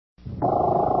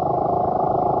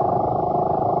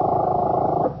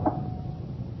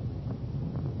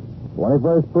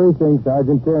21st Precinct,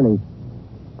 Sergeant Tierney.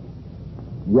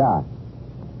 Yeah.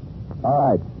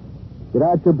 All right. Get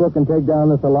out your book and take down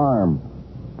this alarm.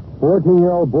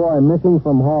 14-year-old boy missing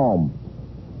from home.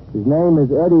 His name is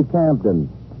Eddie Campton.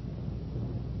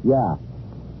 Yeah.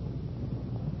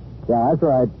 Yeah, that's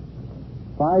right.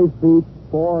 5 feet,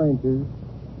 4 inches.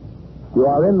 You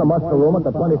are in the muster room at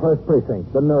the 21st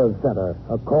Precinct, the nerve center.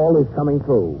 A call is coming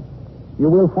through. You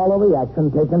will follow the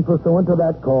action taken pursuant to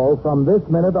that call from this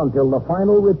minute until the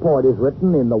final report is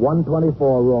written in the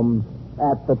 124 room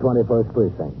at the 21st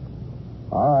Precinct.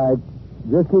 All right.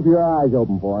 Just keep your eyes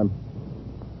open for him.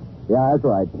 Yeah, that's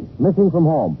right. Missing from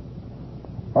home.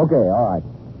 Okay, all right.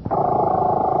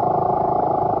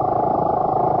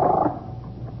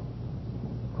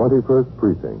 21st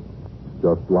Precinct.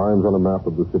 Just lines on a map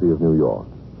of the city of New York.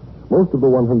 Most of the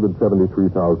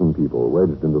 173,000 people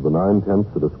wedged into the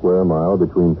 9/10 of a square mile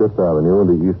between Fifth Avenue and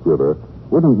the East River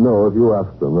wouldn't know if you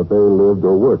asked them that they lived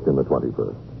or worked in the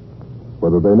 21st.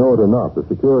 Whether they know it or not, the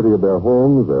security of their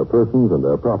homes, their persons, and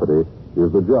their property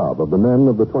is the job of the men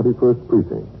of the 21st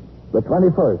Precinct. The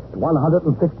 21st,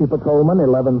 160 patrolmen,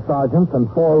 11 sergeants, and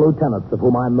 4 lieutenants, of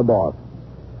whom I'm the boss.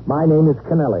 My name is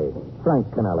Kennelly,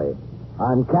 Frank Kennelly.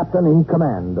 I'm captain in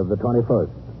command of the 21st.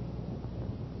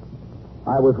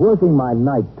 I was working my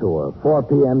night tour, 4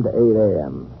 p.m. to 8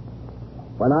 a.m.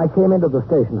 When I came into the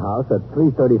station house at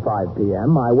 3:35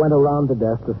 p.m., I went around the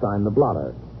desk to sign the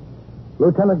blotter.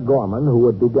 Lieutenant Gorman, who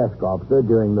would be desk officer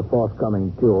during the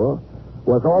forthcoming tour,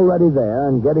 was already there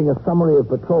and getting a summary of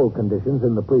patrol conditions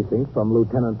in the precinct from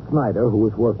Lieutenant Snyder, who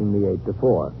was working the 8 to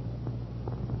 4.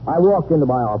 I walked into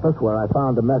my office where I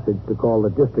found a message to call the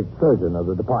district surgeon of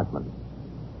the department.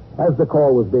 As the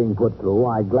call was being put through,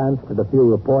 I glanced at a few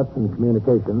reports and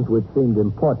communications which seemed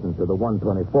important to the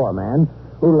 124 man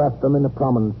who left them in a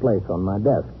prominent place on my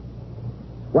desk.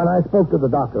 When I spoke to the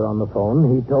doctor on the phone,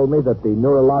 he told me that the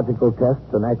neurological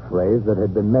tests and x-rays that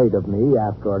had been made of me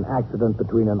after an accident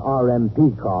between an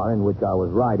RMP car in which I was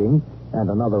riding and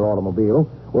another automobile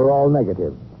were all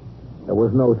negative. There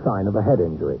was no sign of a head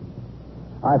injury.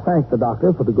 I thanked the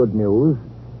doctor for the good news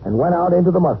and went out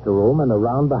into the muster room and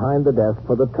around behind the desk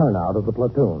for the turnout of the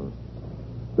platoon.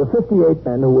 The 58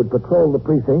 men who would patrol the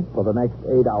precinct for the next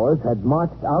 8 hours had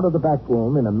marched out of the back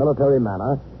room in a military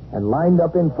manner and lined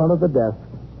up in front of the desk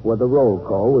where the roll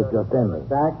call was just ending.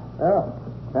 Stack.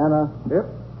 Tanner. Yep.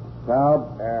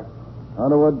 Taub. Here.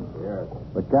 Underwood. Here.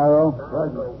 Vaccaro.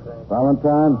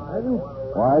 Valentine.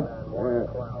 White. Here.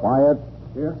 Wyatt.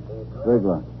 Here.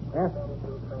 Ziegler. Yes.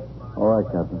 All right,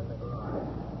 Captain.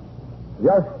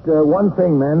 Just one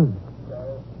thing, men.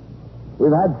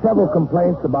 We've had several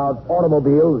complaints about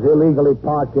automobiles illegally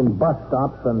parked in bus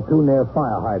stops and too near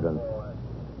fire hydrants.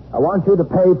 I want you to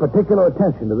pay particular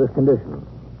attention to this condition.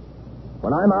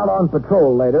 When I'm out on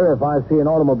patrol later, if I see an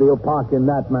automobile parked in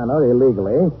that manner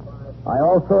illegally, I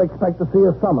also expect to see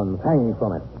a summons hanging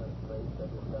from it.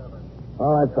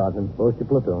 All right, Sergeant. Post your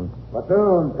platoon.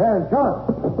 Platoon, 10, shot.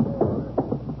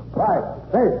 Right,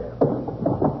 face.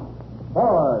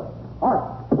 Forward. Halt.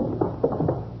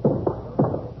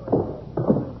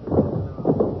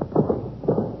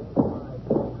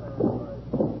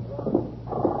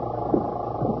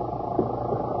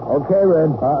 Okay, Red.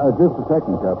 Just a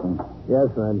second, Captain. Yes,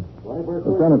 Red.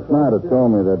 Lieutenant Snyder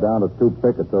told me they're down to 2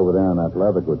 pickets over there in that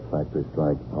leather goods factory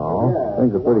strike. Oh?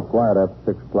 Things are pretty quiet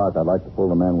after 6 o'clock. I'd like to pull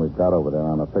the men we've got over there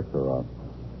on a fixer route.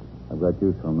 I've got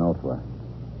use for them elsewhere.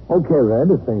 Okay,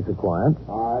 Red, if things are quiet.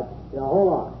 All right. Now,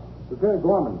 hold on. Lieutenant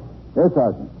Gorman, Yes,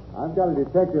 Sergeant. I've got a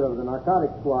detective of the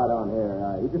narcotics squad on here.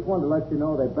 He just wanted to let you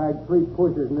know they bagged 3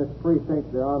 pushers in this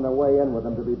precinct. They're on their way in with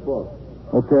them to be booked.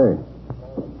 Okay.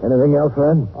 Anything else,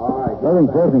 Red? All right. Nothing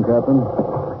pressing, Captain.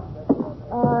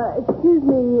 Excuse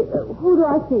me, who do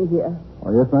I see here?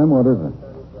 Oh, yes, ma'am. What is it?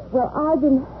 Well, I've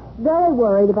been very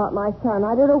worried about my son.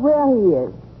 I don't know where he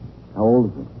is. How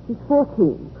old is he? He's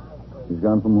 14. He's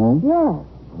gone from home? Yes.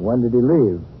 When did he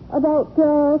leave? About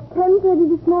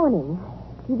 10:30 this morning.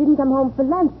 He didn't come home for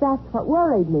lunch. That's what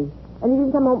worried me. And he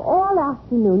didn't come home all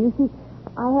afternoon. You see,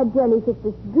 I had Jenny fix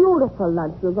this beautiful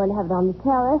lunch. We were going to have it on the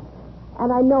terrace.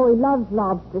 And I know he loves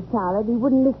lobster salad. He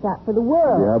wouldn't miss that for the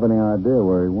world. Do you have any idea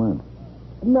where he went?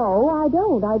 No, I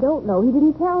don't. I don't know. He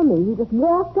didn't tell me. He just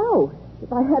walked out.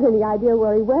 If I had any idea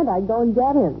where he went, I'd go and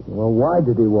get him. Well, why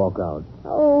did he walk out?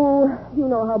 Oh, you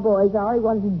know how boys are. He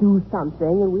wanted to do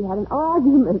something, and we had an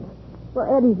argument. Well,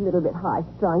 Eddie's a little bit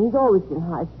high-strung. He's always been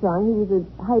high-strung. He was a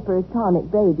hypertonic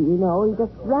baby, you know. He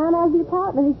just ran out of the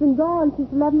apartment. He's been gone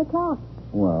since 11 o'clock.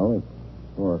 Well, it's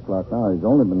 4 o'clock now. He's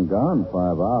only been gone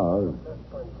 5 hours.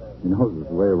 He knows his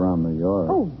way around New York.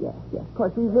 Oh, yes. Of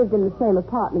course, we've lived in the same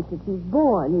apartment since he was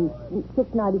born. He's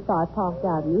 695 Park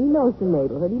Avenue. He knows the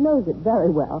neighborhood. He knows it very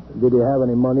well. Did he have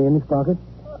any money in his pocket?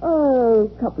 Oh,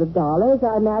 a couple of dollars.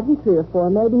 I imagine 3 or 4.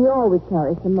 Maybe he always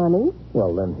carries some money.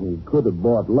 Well, then he could have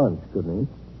bought lunch, couldn't he?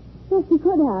 Yes, he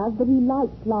could have, but he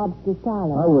likes lobster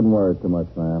salad. I wouldn't worry too much,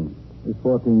 ma'am. He's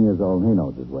 14 years old and he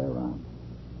knows his way around.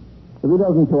 If he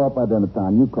doesn't show up by dinner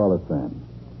time, you call us then.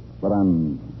 But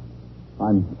I'm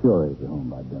sure he'll be home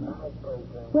by dinner.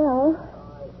 Well,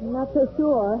 I'm not so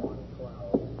sure.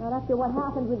 Not after what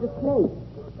happened with the snake.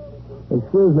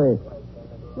 Excuse me.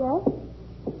 Yes?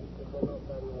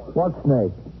 What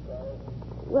snake?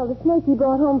 Well, the snake he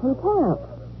brought home from camp.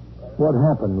 What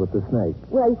happened with the snake?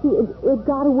 Well, you see, it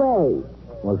got away.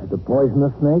 Was it a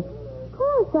poisonous snake? Of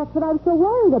course, that's what I was so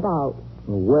worried about.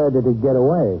 Well, where did it get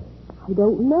away? I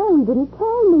don't know. He didn't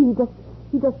tell me.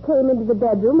 He just came into the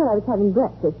bedroom when I was having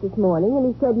breakfast this morning, and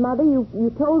he said, Mother, you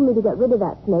told me to get rid of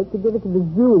that snake, to give it to the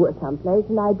zoo or someplace,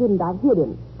 and I didn't. I hid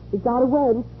him. It got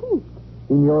away and escaped.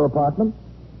 In your apartment?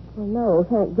 Well, no,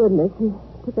 thank goodness. He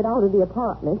took it out of the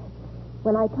apartment.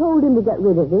 When I told him to get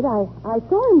rid of it, I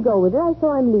saw him go with it. I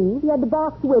saw him leave. He had the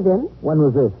box with him. When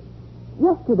was this?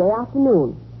 Yesterday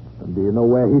afternoon. And do you know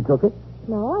where he took it?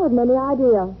 No, I haven't any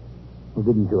idea. Well,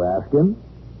 didn't you ask him?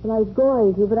 Well, I was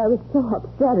going to, but I was so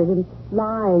upset at him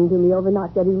lying to me over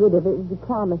not getting rid of it as he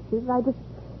promised to. I just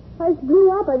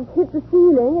blew up. I just hit the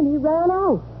ceiling, and he ran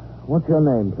out. What's your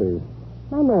name, please?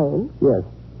 My name? Yes.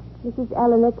 Mrs.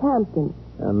 Eleanor Campton.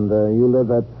 And you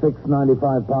live at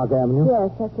 695 Park Avenue?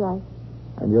 Yes, that's right.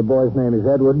 And your boy's name is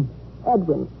Edward?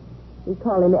 Edwin. We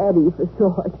call him Eddie for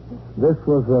short. This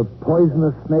was a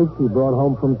poisonous snake he brought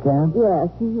home from camp? Yes,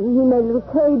 he made a little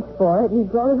cage for it, and he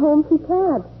brought it home from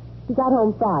camp. He got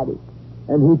home Friday.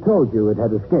 And he told you it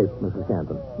had escaped, Mrs.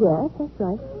 Campton? Yes, that's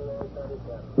right.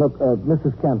 Look,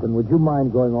 Mrs. Campton, would you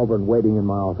mind going over and waiting in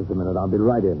my office a minute? I'll be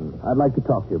right in. I'd like to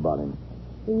talk to you about him.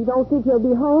 You don't think he'll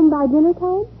be home by dinner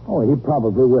time? Oh, he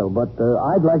probably will, but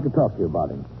I'd like to talk to you about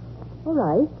him. All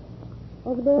right.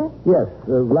 Over there? Yes,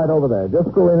 right over there.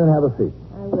 Just go in and have a seat.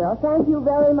 I will. Thank you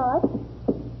very much.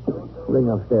 Ring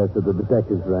upstairs to the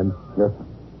detectives, Red. Yes.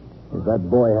 If that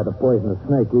boy had a poisonous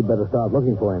snake, we'd better start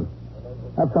looking for him.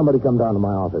 Have somebody come down to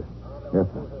my office. Yes,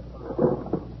 sir.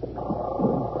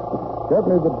 Get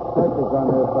me the detectives on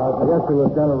there, Sergeant. Yes, sir,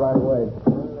 Lieutenant, right away.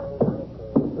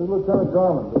 This is Lieutenant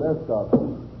Gorman, the desk officer.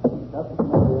 Captain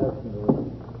Kennedy asking you.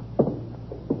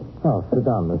 Oh, sit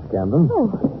down, Miss Campton. Oh,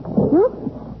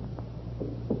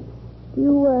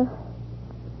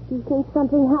 do you think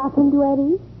something happened to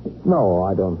Eddie? No,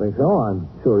 I don't think so. I'm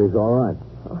sure he's all right.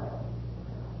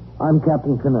 I'm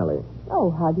Captain Kennelly.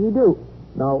 Oh, how do you do?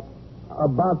 Now,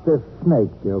 about this snake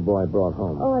your boy brought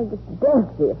home. Oh, I'm just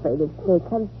deathly afraid of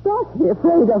snakes. I'm deathly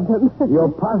afraid of them.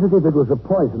 You're positive it was a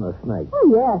poisonous snake?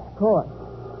 Oh, yes, of course.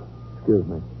 Excuse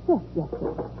me. Yes.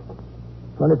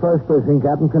 21st Precinct,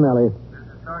 Captain Kennelly. This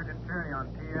is Sergeant Tierney on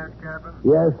TS, Captain.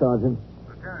 Yes, Sergeant.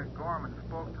 Lieutenant Gorman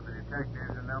spoke to the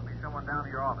detectives, and there'll be someone down to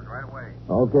your office right away.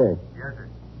 Okay. Yes, sir.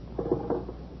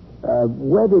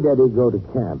 Where did Eddie go to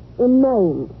camp? In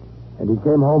Maine. And he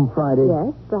came home Friday?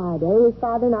 Yes, Friday. His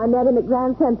father and I met him at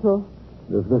Grand Central.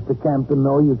 Does Mr. Campton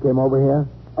know you came over here?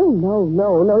 Oh, no.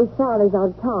 His father's out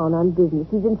of town on business.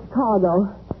 He's in Chicago.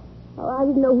 Well, I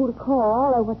didn't know who to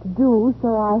call or what to do,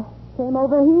 so I came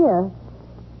over here.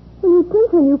 Well, you'd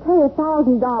think when you pay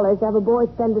 $1,000 to have a boy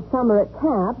spend the summer at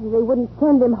camp, they wouldn't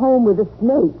send him home with a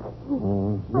snake.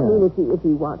 Yeah. I mean, if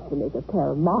he wants to make a pair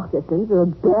of moccasins or a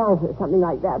belt or something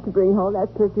like that to bring home,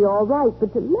 that's perfectly all right.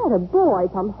 But to let a boy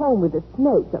come home with a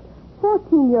snake, a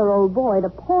 14-year-old boy, to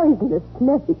poison a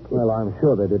snake. Well, I'm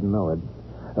sure they didn't know it.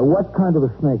 What kind of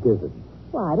a snake is it?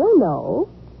 Well, I don't know.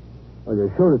 Well,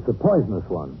 you're sure it's a poisonous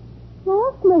one?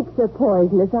 Well, snakes are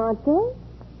poisonous, aren't they?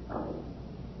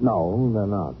 No, they're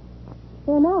not.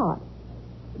 They're not.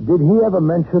 Did he ever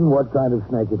mention what kind of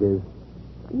snake it is?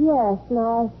 Yes,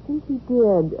 no, I think he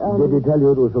did. Did he tell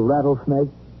you it was a rattlesnake?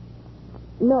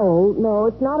 No,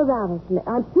 it's not a rattlesnake.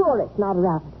 I'm sure it's not a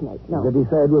rattlesnake, no. Did he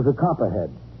say it was a copperhead?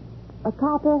 A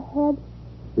copperhead?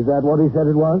 Is that what he said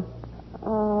it was?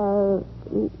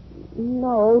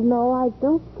 No, I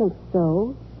don't think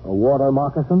so. A water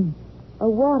moccasin? A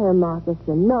water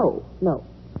moccasin, no.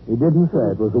 He didn't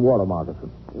say it was a water moccasin.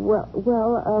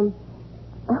 Well,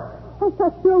 I'm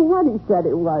not sure what he said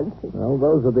it was. Well,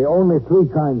 those are the only 3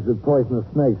 kinds of poisonous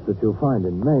snakes that you'll find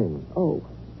in Maine. Oh.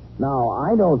 Now,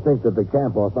 I don't think that the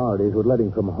camp authorities would let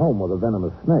him come home with a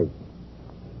venomous snake.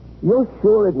 You're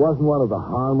sure it wasn't one of the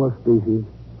harmless species?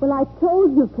 Well, I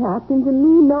told you, Captain, to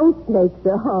me no snakes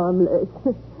are harmless.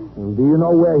 Do you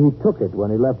know where he took it when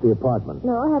he left the apartment?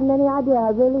 No, I haven't any idea. I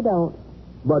really don't.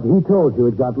 But he told you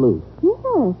it got loose.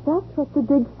 Yes, that's what the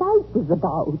big fight was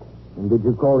about. And did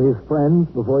you call his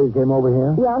friends before he came over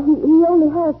here? Well, he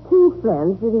only has 2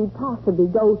 friends that he'd possibly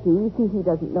go to. You see, he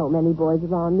doesn't know many boys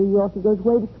around New York. He goes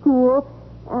away to school,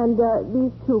 and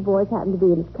these 2 boys happen to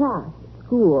be in his class at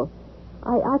school.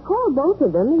 I called both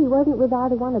of them. He wasn't with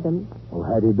either one of them. Well,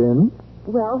 had he been?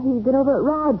 Well, he'd been over at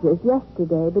Roger's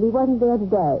yesterday, but he wasn't there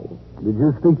today. Did you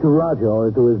speak to Roger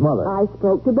or to his mother? I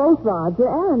spoke to both Roger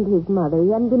and his mother. He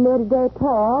hadn't been there today at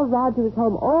all. Roger was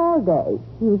home all day.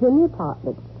 He was in the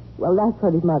apartment. Well, that's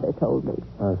what his mother told me.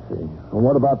 I see. And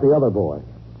what about the other boy?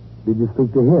 Did you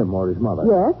speak to him or his mother?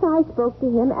 Yes, I spoke to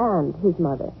him and his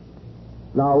mother.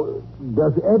 Now,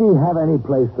 does Eddie have any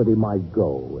place that he might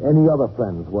go? Any other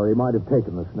friends where he might have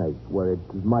taken the snake, where it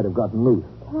might have gotten loose?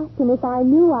 Captain, if I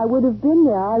knew I would have been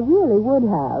there, I really would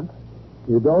have.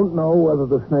 You don't know whether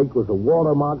the snake was a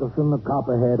water moccasin, a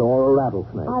copperhead, or a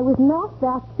rattlesnake? I was not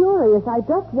that curious. I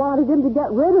just wanted him to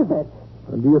get rid of it.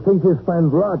 And do you think his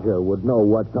friend Roger would know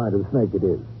what kind of snake it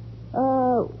is?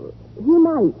 He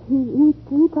might. He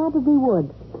probably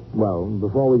would. Well,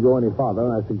 before we go any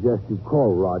farther, I suggest you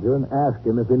call Roger and ask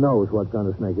him if he knows what kind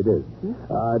of snake it is.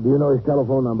 Do you know his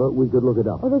telephone number? We could look it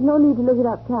up. Oh, there's no need to look it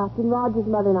up, Captain. Roger's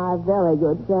mother and I are very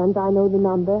good friends. I know the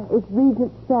number. It's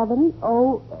Regent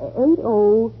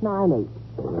 78098.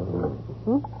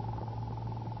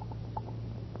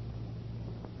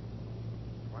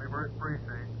 21st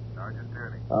Precinct, Sergeant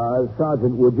Tierney.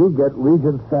 Sergeant, would you get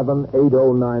Regent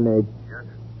 78098? Yes, sir.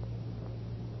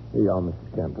 Here you are,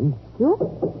 Mrs. Campton. Sure.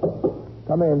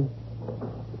 Come in.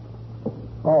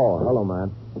 Oh, hello,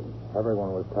 man.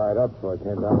 Everyone was tied up, so I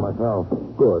came down myself.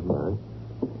 Good, man.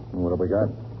 What have we got?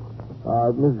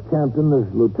 Mrs. Campton, this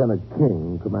is Lieutenant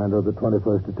King, commander of the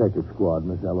 21st Detective Squad,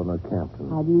 Miss Eleanor Campton.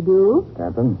 How do you do?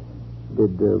 Captain?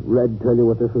 Did Red tell you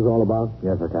what this was all about?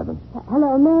 Yes, sir, Captain.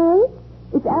 Hello, Mary.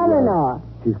 It's Eleanor.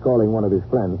 She's calling one of his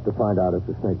friends to find out if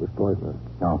the snake was poisonous.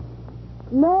 No.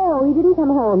 No, he didn't come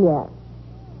home yet.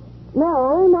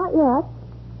 No, not yet.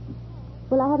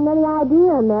 Well, I haven't any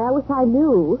idea, Mary. I wish I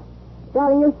knew.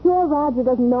 Darling, you're sure Roger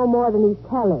doesn't know more than he's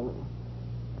telling?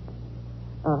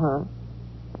 Uh-huh.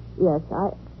 Yes,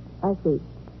 I see.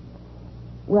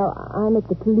 Well, I'm at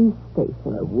the police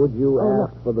station. Would you Oh,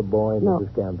 ask for the boy, No.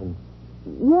 Mrs. Campton?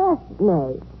 Yes,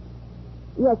 May.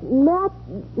 Yes,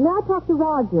 may I talk to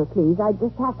Roger, please? I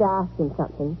just have to ask him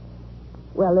something.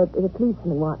 Well, the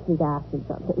policeman wants me to ask him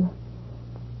something.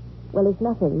 Well, it's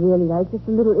nothing, really. It's just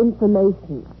a little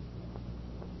information.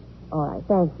 All right,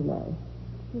 thank you, Mary.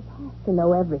 She has to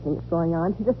know everything that's going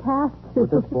on. She just has to.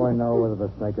 Would this boy know whether the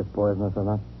snake is poisonous or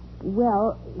not?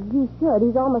 Well, he should.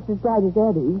 He's almost as bright as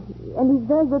Eddie. And he's a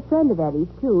very good friend of Eddie's,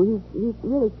 too. He's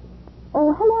really...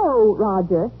 Oh, hello,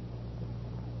 Roger.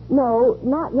 No,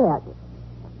 not yet.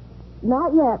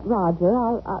 Not yet, Roger.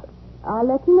 I'll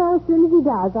let you know as soon as he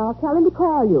does. I'll tell him to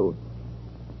call you.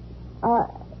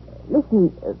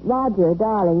 Listen, Roger,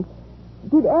 darling,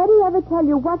 did Eddie ever tell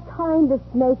you what kind of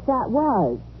snake that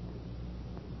was?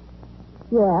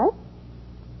 Yes?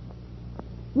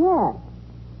 Yes.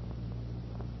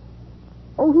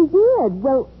 Oh, he did?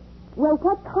 Well,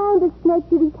 what kind of snake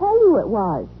did he tell you it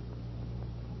was?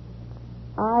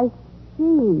 I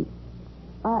see.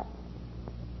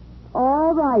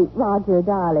 All right, Roger,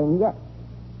 darling. Yes.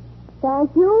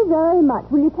 Thank you very much.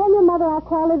 Will you tell your mother I'll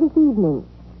call her this evening?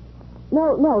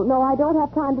 No, I don't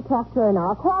have time to talk to her now.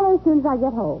 I'll call her as soon as I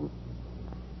get home.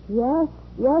 Yes,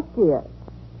 dear.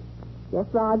 Yes,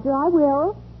 Roger, I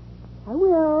will.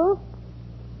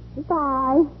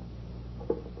 Goodbye.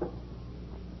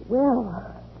 Well...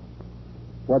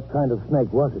 What kind of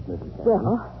snake was it, Mrs. Campton?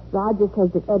 Well, Roger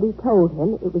says that Eddie told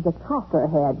him it was a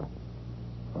copperhead.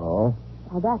 Oh?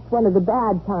 Now, that's one of the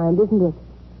bad kind, isn't it?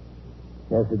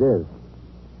 Yes, it is.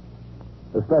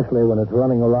 Especially when it's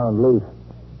running around loose.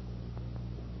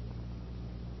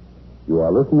 You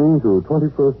are listening to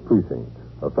 21st Precinct,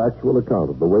 a factual account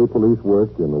of the way police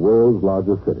work in the world's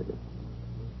largest city.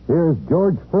 Here's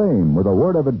George Frame with a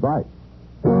word of advice.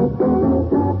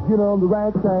 Get on the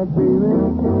right track, baby.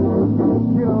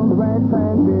 Get on the right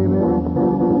track, baby.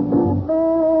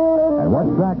 And what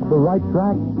track's the right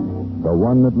track? The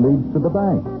one that leads to the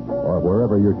bank, or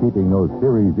wherever you're keeping those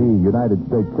Series E United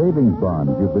States savings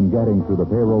bonds you've been getting through the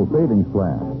payroll savings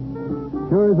plan.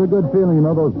 Sure is a good feeling to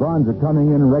know those bonds are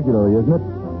coming in regularly, isn't it?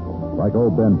 Like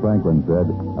old Ben Franklin said,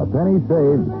 a penny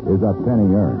saved is a penny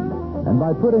earned. And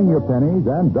by putting your pennies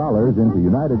and dollars into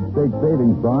United States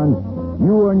savings bonds,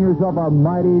 you earn yourself a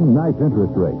mighty nice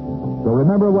interest rate. So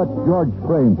remember what George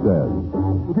Frame says.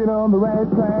 Get on the right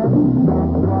track.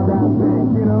 Walk out there.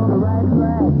 Get on the right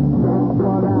track.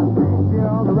 Walk out there. Get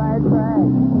on the right track.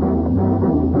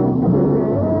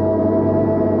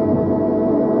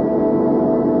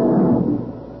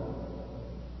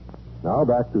 Now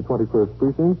back to 21st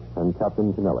Precinct and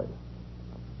Captain Kennelly.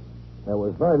 There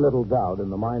was very little doubt in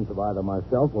the minds of either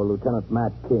myself or Lieutenant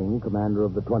Matt King, commander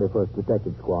of the 21st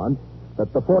Detective Squad,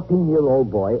 that the 14-year-old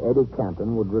boy, Eddie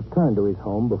Campton, would return to his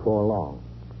home before long.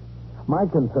 My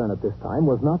concern at this time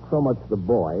was not so much the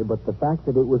boy, but the fact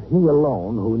that it was he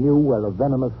alone who knew where a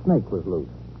venomous snake was loose.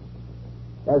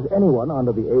 As anyone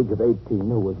under the age of 18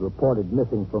 who was reported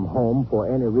missing from home for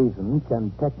any reason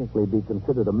can technically be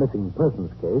considered a missing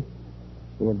persons case,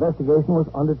 the investigation was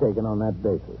undertaken on that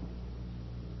basis.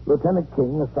 Lieutenant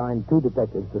King assigned 2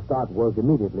 detectives to start work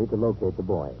immediately to locate the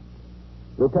boy.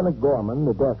 Lieutenant Gorman,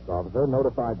 the desk officer,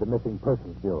 notified the Missing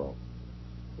Persons Bureau.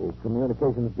 The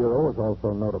Communications Bureau was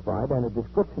also notified, and a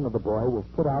description of the boy was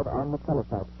put out on the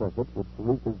teletype circuit, which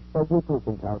reaches every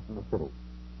precinct house in the city.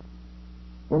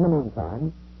 In the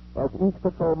meantime, as each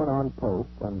patrolman on post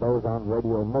and those on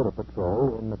radio motor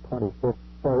patrol in the 25th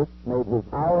First made his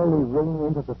hourly ring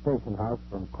into the station house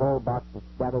from call boxes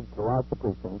scattered throughout the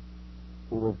precinct,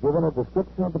 he was given a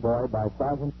description of the boy by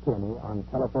Sergeant Tierney on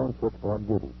telephone switchboard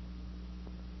duty.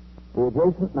 The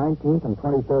adjacent 19th and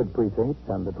 23rd precincts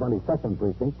and the 22nd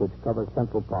precinct, which covers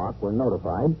Central Park, were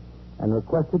notified and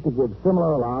requested to give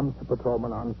similar alarms to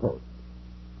patrolmen on post.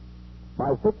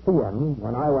 By 6 p.m.,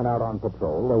 when I went out on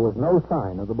patrol, there was no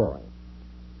sign of the boy.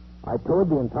 I toured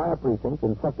the entire precinct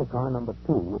in sector car number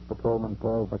 2 with Patrolman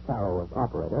Paul Vaccaro as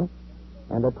operator,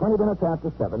 and at 20 minutes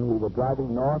after 7, we were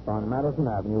driving north on Madison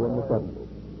Avenue in the 70s.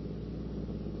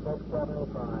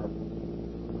 675,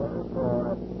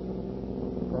 34,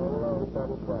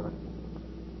 37.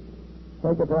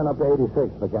 Take a turn up to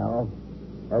 86, Vaccaro.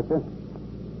 Yes, sir.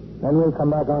 Then we'll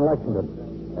come back on Lexington.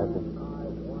 Yes, sir.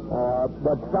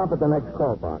 But stop at the next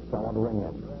call box. I want to ring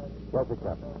in. Yes, sir,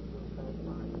 Captain.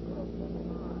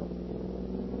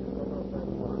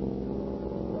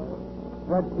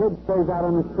 That kid stays out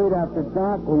on the street after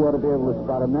dark. We ought to be able to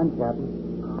spot him then, Captain.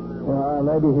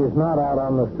 Maybe he's not out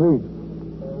on the street.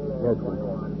 Yes, sir.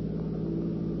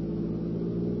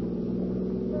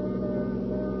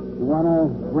 You want to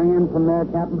ring in from there,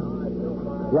 Captain?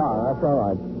 Yeah, that's all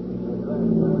right.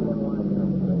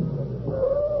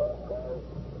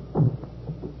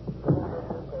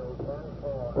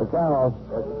 Vaccaro,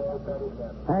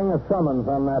 hang a summons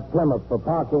on that Plymouth for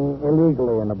parking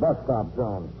illegally in the bus stop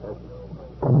zone.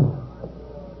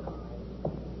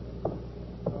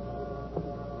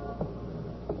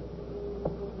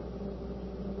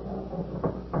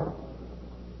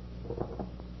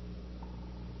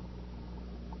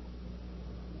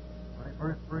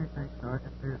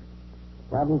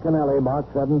 Captain Kennelly, box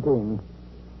 17.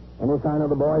 Any sign of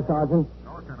the boy, Sergeant?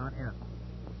 No, sir, not yet.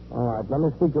 All right, let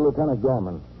me speak to Lieutenant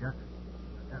Gorman. Yes, sir.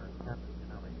 Lieutenant Captain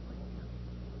Kennelly,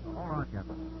 please. Hold on,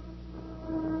 Captain.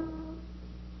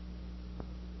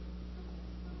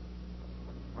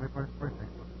 First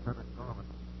precinct, Lieutenant Gorman.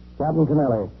 Captain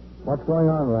Kennelly, what's going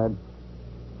on, Red?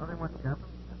 Nothing much, Captain.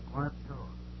 It's quiet,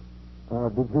 sure.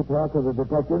 Did you talk to the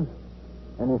detectives?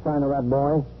 Any sign of that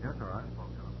boy? Yes, sir, I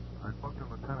spoke to him. I spoke to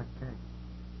Lieutenant King.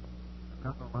 I've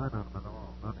got no line on him at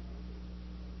all. Nothing.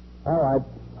 All right.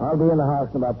 I'll be in the house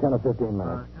in about 10 or 15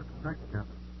 minutes. Just a second,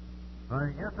 Captain.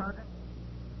 Yes, Sergeant?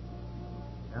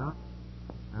 Yeah?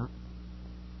 Yeah?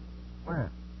 Where?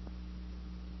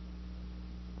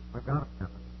 We've got him,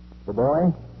 Captain. The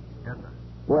boy? Yes, sir.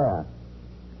 Where?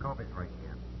 Jacoby's right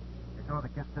here. You saw the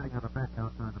kid sitting on a bench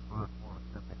outside the front wall,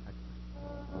 stepping next to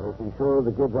me. Is he sure of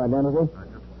the kid's identity? Just a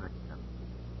second,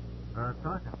 Captain.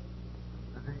 Sergeant,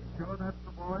 is he sure that's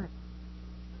the boy?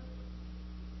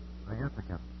 Yes, sir,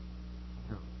 Captain.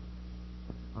 Sure.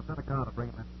 I'll send a car to bring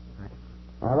him in.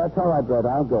 Oh, that's all right, Red.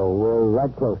 I'll go. We're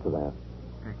right close to that.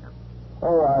 Okay, Captain.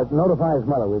 Oh, notify his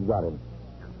mother. We've got him.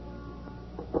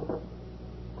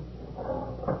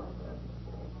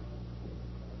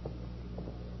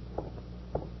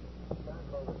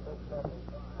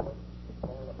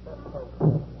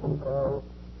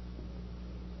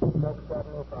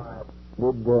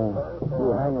 Did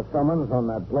you hang a summons on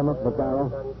that Plymouth, Vaccaro?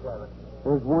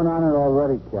 There's one on it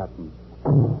already, Captain.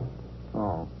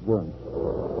 Oh, good.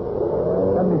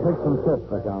 76 from 5th,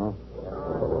 Vaccaro.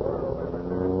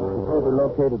 We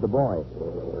located the boy.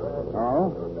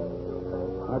 Oh?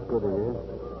 That's good of you.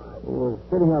 He was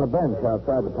sitting on a bench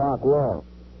outside the park wall.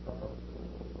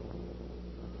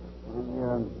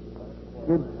 The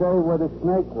kid say where the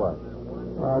snake was?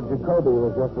 Jacoby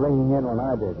was just ringing in when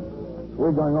I did.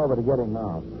 We're going over to get him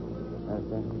now. Yes,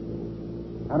 sir.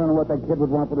 I don't know what that kid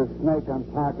would want with a snake on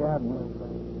Park Avenue.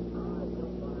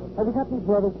 Have you got any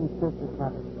brothers and sisters,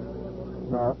 Captain?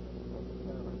 No.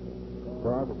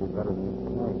 Dog would be better than a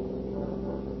snake.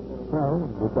 Well,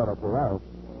 we got up around.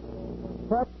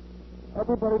 But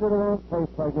everybody to their own place,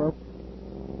 I guess.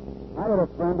 I had a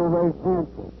friend who raised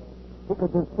hamsters. He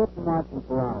could just sit and watch them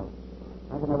for hours.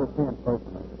 I could never see him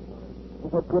personally.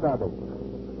 What good are they?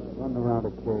 Running around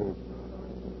a cave.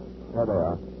 There they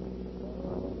are.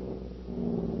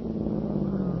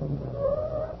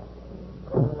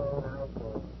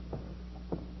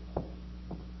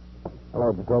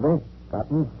 Hello, Jacoby.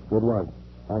 Captain, good work.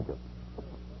 Thank you.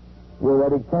 You're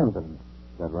Eddie Camden,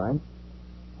 is that right?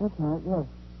 That's right, yes.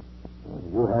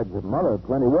 You had your mother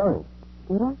plenty worried.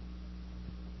 Did I?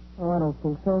 Oh, I don't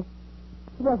think so.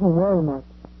 She doesn't worry much.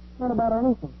 Not about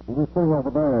anything. She was sitting over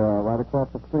there, right across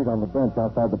the street on the bench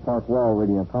outside the park wall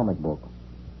reading a comic book.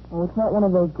 Oh, it's not one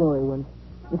of those gory ones.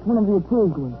 It's one of the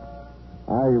approved ones.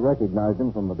 I recognized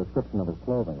him from the description of his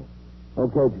clothing.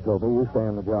 Okay, Jacoby, you stay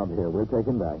on the job here. We'll take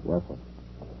him back. Yes, sir.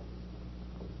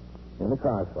 In the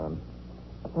car, son.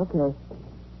 Okay.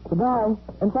 Goodbye,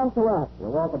 and thanks a lot. You're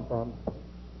welcome, son.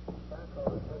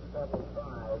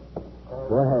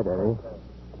 Go ahead, Eddie.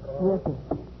 Yes, sir.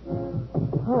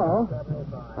 Hello.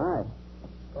 Hi.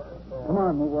 Come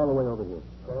on, move all the way over here.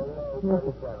 Yes,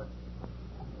 sir.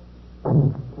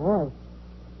 Boy,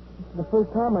 this is the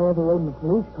first time I ever rode in a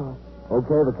police car.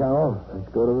 Okay, Vaccaro. Let's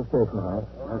go to the station house.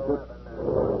 That's it.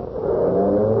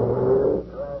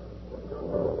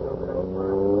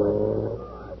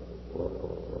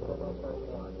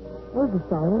 Where's the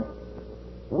siren?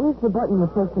 Where's the button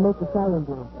that's supposed to make the siren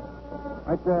blow?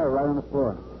 Right there, right on the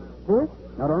floor. This?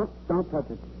 No, don't touch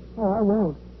it. Oh, I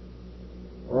won't.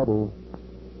 Eddie,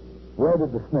 where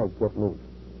did the snake get loose?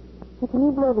 Hey, can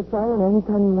you blow the siren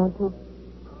anytime you want to?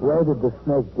 Where did the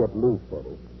snake get loose,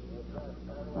 Eddie?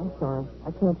 I'm sorry.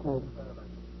 I can't tell you.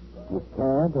 You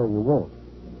can't or you won't?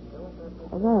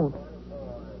 I won't.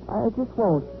 I just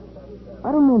won't.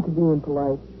 I don't mean to be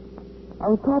impolite. I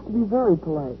was taught to be very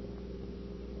polite.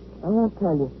 I won't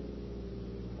tell you.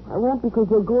 I won't because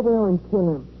you'll go there and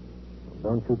kill him.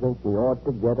 Don't you think we ought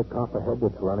to get a copperhead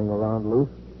that's running around loose?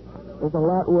 There's a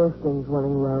lot worse things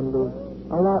running around loose.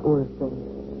 A lot worse things.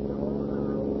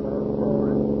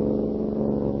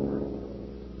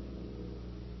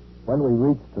 When we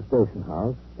reached the station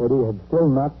house, Eddie had still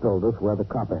not told us where the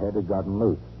copperhead had gotten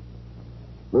loose.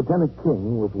 Lieutenant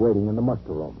King was waiting in the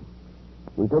muster room.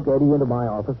 We took Eddie into my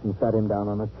office and sat him down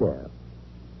on a chair.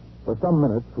 For some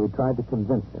minutes, we tried to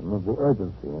convince him of the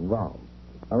urgency involved.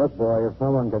 Now, look, boy, if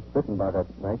someone gets bitten by that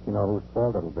snake, you know whose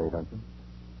fault it'll be, don't you?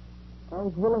 I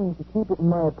was willing to keep it in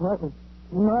my apartment,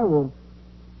 in my room.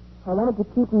 I wanted to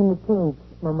keep him in the cage.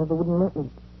 My mother wouldn't let me.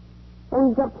 Oh,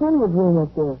 he's got plenty of room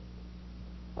up there.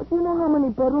 But do you know how many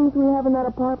bedrooms we have in that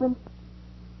apartment?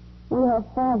 We have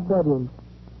 5 bedrooms.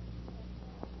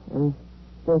 And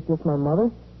there's just my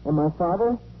mother and my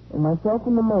father and myself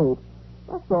and the maid.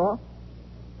 That's all.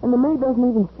 And the maid doesn't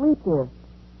even sleep there.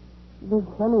 There's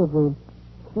plenty of room.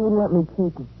 She wouldn't let me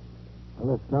keep him.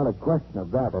 Well, it's not a question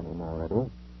of that anymore, Eddie.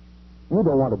 You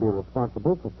don't want to be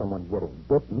responsible for someone getting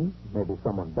bitten, maybe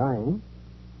someone dying.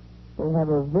 They have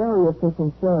a very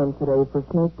efficient serum today for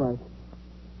snake bites.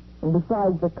 And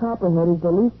besides, the copperhead is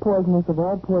the least poisonous of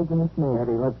all poisonous snakes.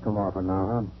 Eddie, let's come off it now,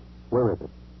 huh? Where is it?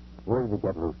 Where did it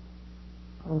get loose?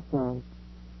 I'm sorry.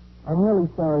 I'm really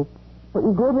sorry. But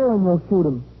you go there and you'll shoot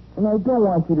him. And I don't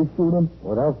want you to shoot him.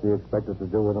 What else do you expect us to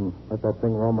do with him? Let that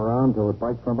thing roam around till it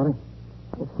bites somebody?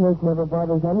 The snake never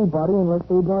bothers anybody unless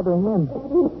they bother him.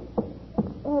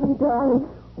 Eddie, darling,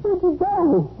 where'd you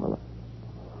go?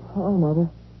 Hello, Mother.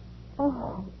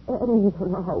 Oh, Eddie, you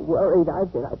don't know how worried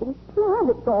I've been. I've been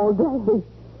frantic all day.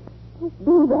 Don't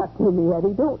do that to me,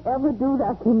 Eddie. Don't ever do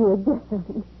that to me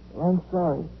again. I'm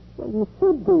sorry. Well, you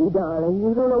should be, darling.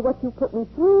 You don't know what you put me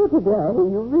through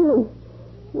today.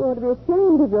 You ought to be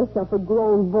ashamed of yourself, a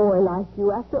grown boy like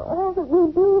you, after all that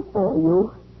we do for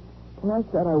you. And I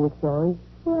said I was sorry.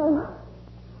 Well,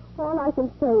 all I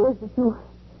can say is that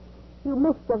you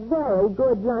missed a very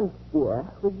good lunch, dear,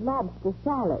 with lobster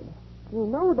salad. You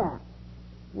know that.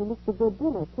 You missed a good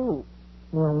dinner, too.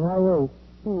 Well, why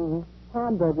ate?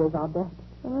 Hamburgers, I'll bet.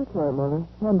 Oh, that's right, Mother.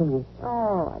 Hamburgers.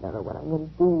 Oh, I don't know what I'm going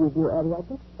to do with you, Eddie. I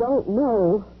just don't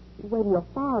know. When your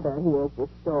father hears this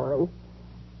story.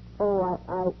 Oh,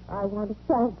 I want to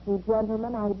thank you,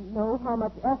 gentlemen. I know how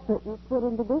much effort you put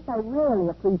into this. I really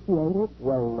appreciate it.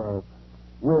 Well,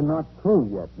 we're not through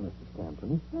yet, Mrs.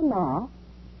 Campton. You're not?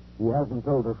 He hasn't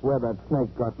told us where that snake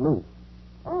got loose.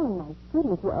 Oh, my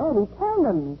goodness. Well, Eddie, tell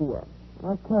them, dear.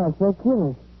 I can't. They'll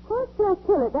kill it. Of course they'll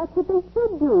kill it. That's what they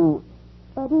should do.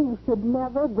 Eddie, you should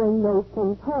never bring those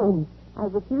things home. I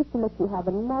refuse to let you have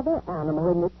another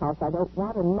animal in this house. I don't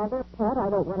want another pet. I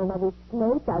don't want another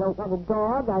snake. I don't want a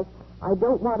dog. I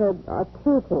don't want a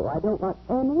turtle. I don't want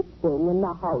anything in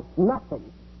the house.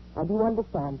 Nothing. Now, do you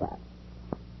understand that?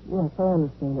 Yes, I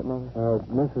understand it, Mother.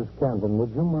 Mrs. Camden,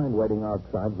 would you mind waiting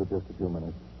outside for just a few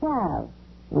minutes? Well,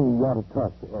 We want to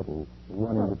talk to Eddie. We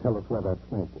want him to tell us where that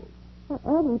snake is.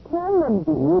 Eddie, tell him.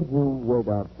 Would you wait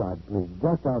outside, please?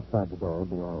 Just outside the door.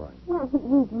 It'll be all right. Well,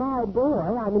 he's my boy.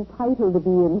 I'm entitled to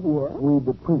be in here. We'd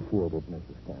appreciate it,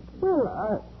 Mrs. Camden.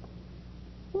 Well,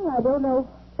 I don't know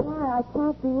why I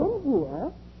can't be in here.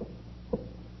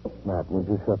 Matt, would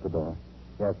you shut the door?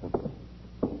 Yes, sir.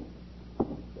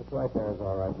 It's right there is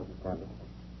all right, Mrs. Camden.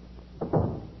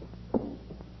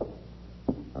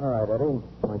 All right, Eddie.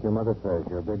 Like your mother says,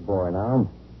 you're a big boy now.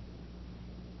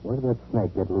 Where did that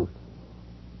snake get loose?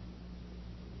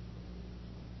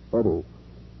 Eddie,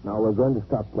 now we're going to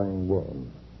stop playing games.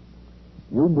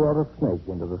 You brought a snake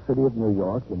into the city of New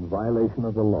York in violation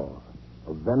of the law.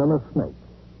 A venomous snake.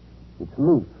 It's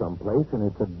loose someplace, and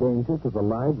it's a danger to the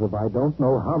lives of I don't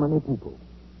know how many people.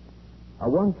 I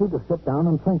want you to sit down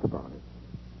and think about it.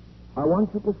 I want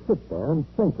you to sit there and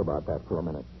think about that for a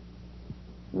minute.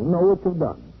 You know what you've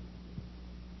done.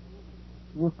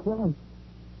 You kill him.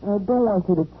 I don't want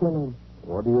you to kill him.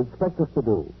 What do you expect us to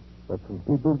do? Let some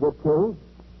people get killed?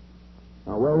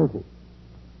 Now, where is he?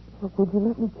 Look, would you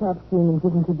let me capture him and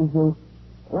give him to the zoo?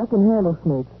 I can handle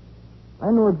snakes. I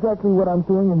know exactly what I'm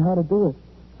doing and how to do it.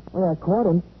 When I caught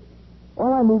him, all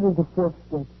I need is a fork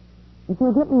stick. If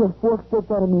you'll get me a fork stick,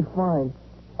 that'll be fine.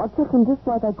 I'll trick him just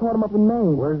like I caught him up in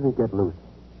Maine. Where does he get loose?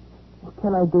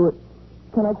 Can I do it?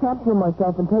 Can I capture him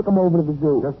myself and take him over to the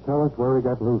zoo? Just tell us where he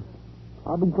got loose.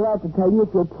 I'll be glad to tell you if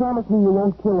you'll promise me you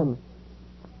won't kill him.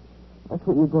 That's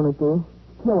what you're going to do.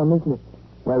 Kill him, isn't it?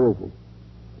 Where is he?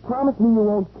 Promise me you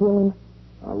won't kill him.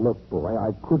 Now, look, boy,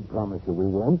 I could promise you we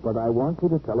won't, but I want you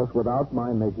to tell us without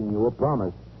my making you a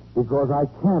promise, because I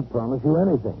can't promise you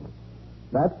anything.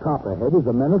 That Copperhead is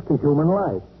a menace to human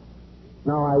life.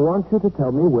 Now, I want you to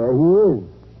tell me where he is.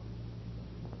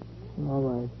 All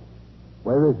right.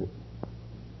 Where is he?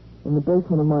 In the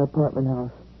basement of my apartment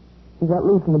house. He got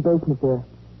loose in the basement there.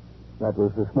 That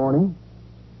was this morning?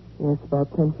 Yes,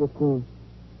 about 10:15.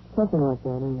 Something like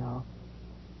that, anyhow.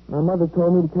 My mother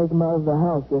told me to take him out of the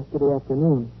house yesterday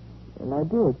afternoon. And I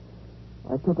did.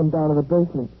 I took him down to the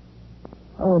basement.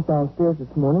 I went downstairs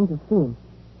this morning to see him.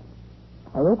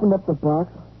 I opened up the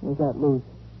box and he got loose.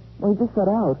 Well, he just got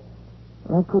out.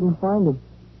 And I couldn't find him.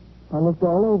 I looked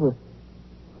all over.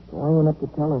 So I went up to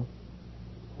tell her.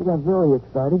 She got very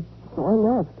excited, so I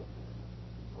left.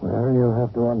 Well, you'll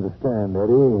have to understand,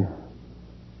 Eddie.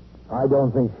 I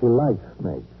don't think she likes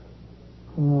snakes.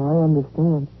 Oh, I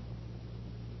understand.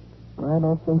 I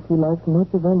don't think she likes much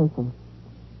of anything.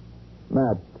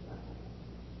 Matt,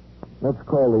 let's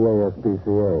call the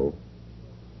ASPCA.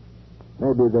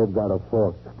 Maybe they've got a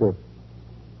forked stick.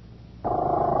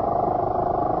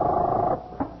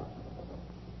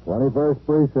 21st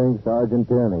Precinct, Sergeant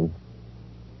Tierney.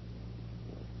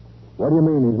 What do you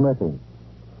mean he's missing?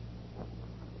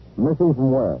 Missing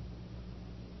from where?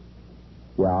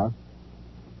 Yeah.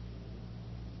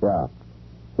 Yeah.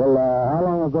 Well, how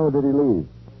long ago did he leave?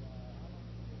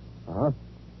 Uh-huh.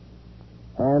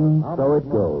 And so it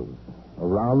goes.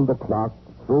 Around the clock,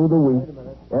 through the week,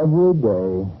 every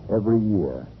day, every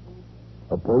year.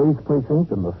 A police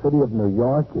precinct in the city of New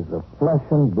York is a flesh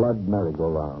and blood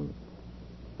merry-go-round.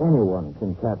 Anyone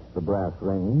can catch the brass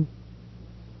ring,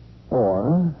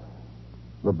 or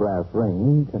the brass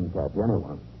ring can catch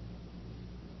anyone.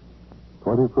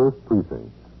 21st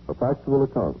Precinct. A factual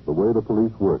account of the way the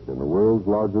police work in the world's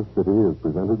largest city is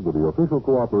presented with the official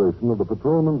cooperation of the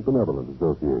Patrolmen's Benevolent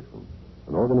Association,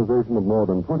 an organization of more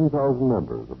than 20,000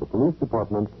 members of the Police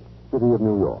Department, City of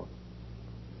New York.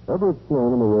 Everett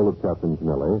Sloan in the role of Captain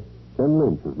Kennelly, Ken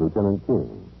Lynch as Lieutenant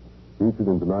King. Featured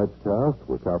in tonight's cast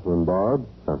were Catherine Bard,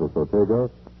 Santos Ortega,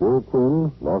 Will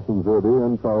Quinn, Lawson Zerby,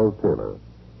 and Charles Taylor.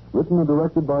 Written and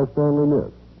directed by Stanley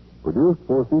Niss. Produced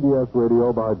for CBS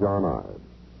Radio by John Ives.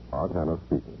 Art Hannah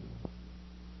speaking.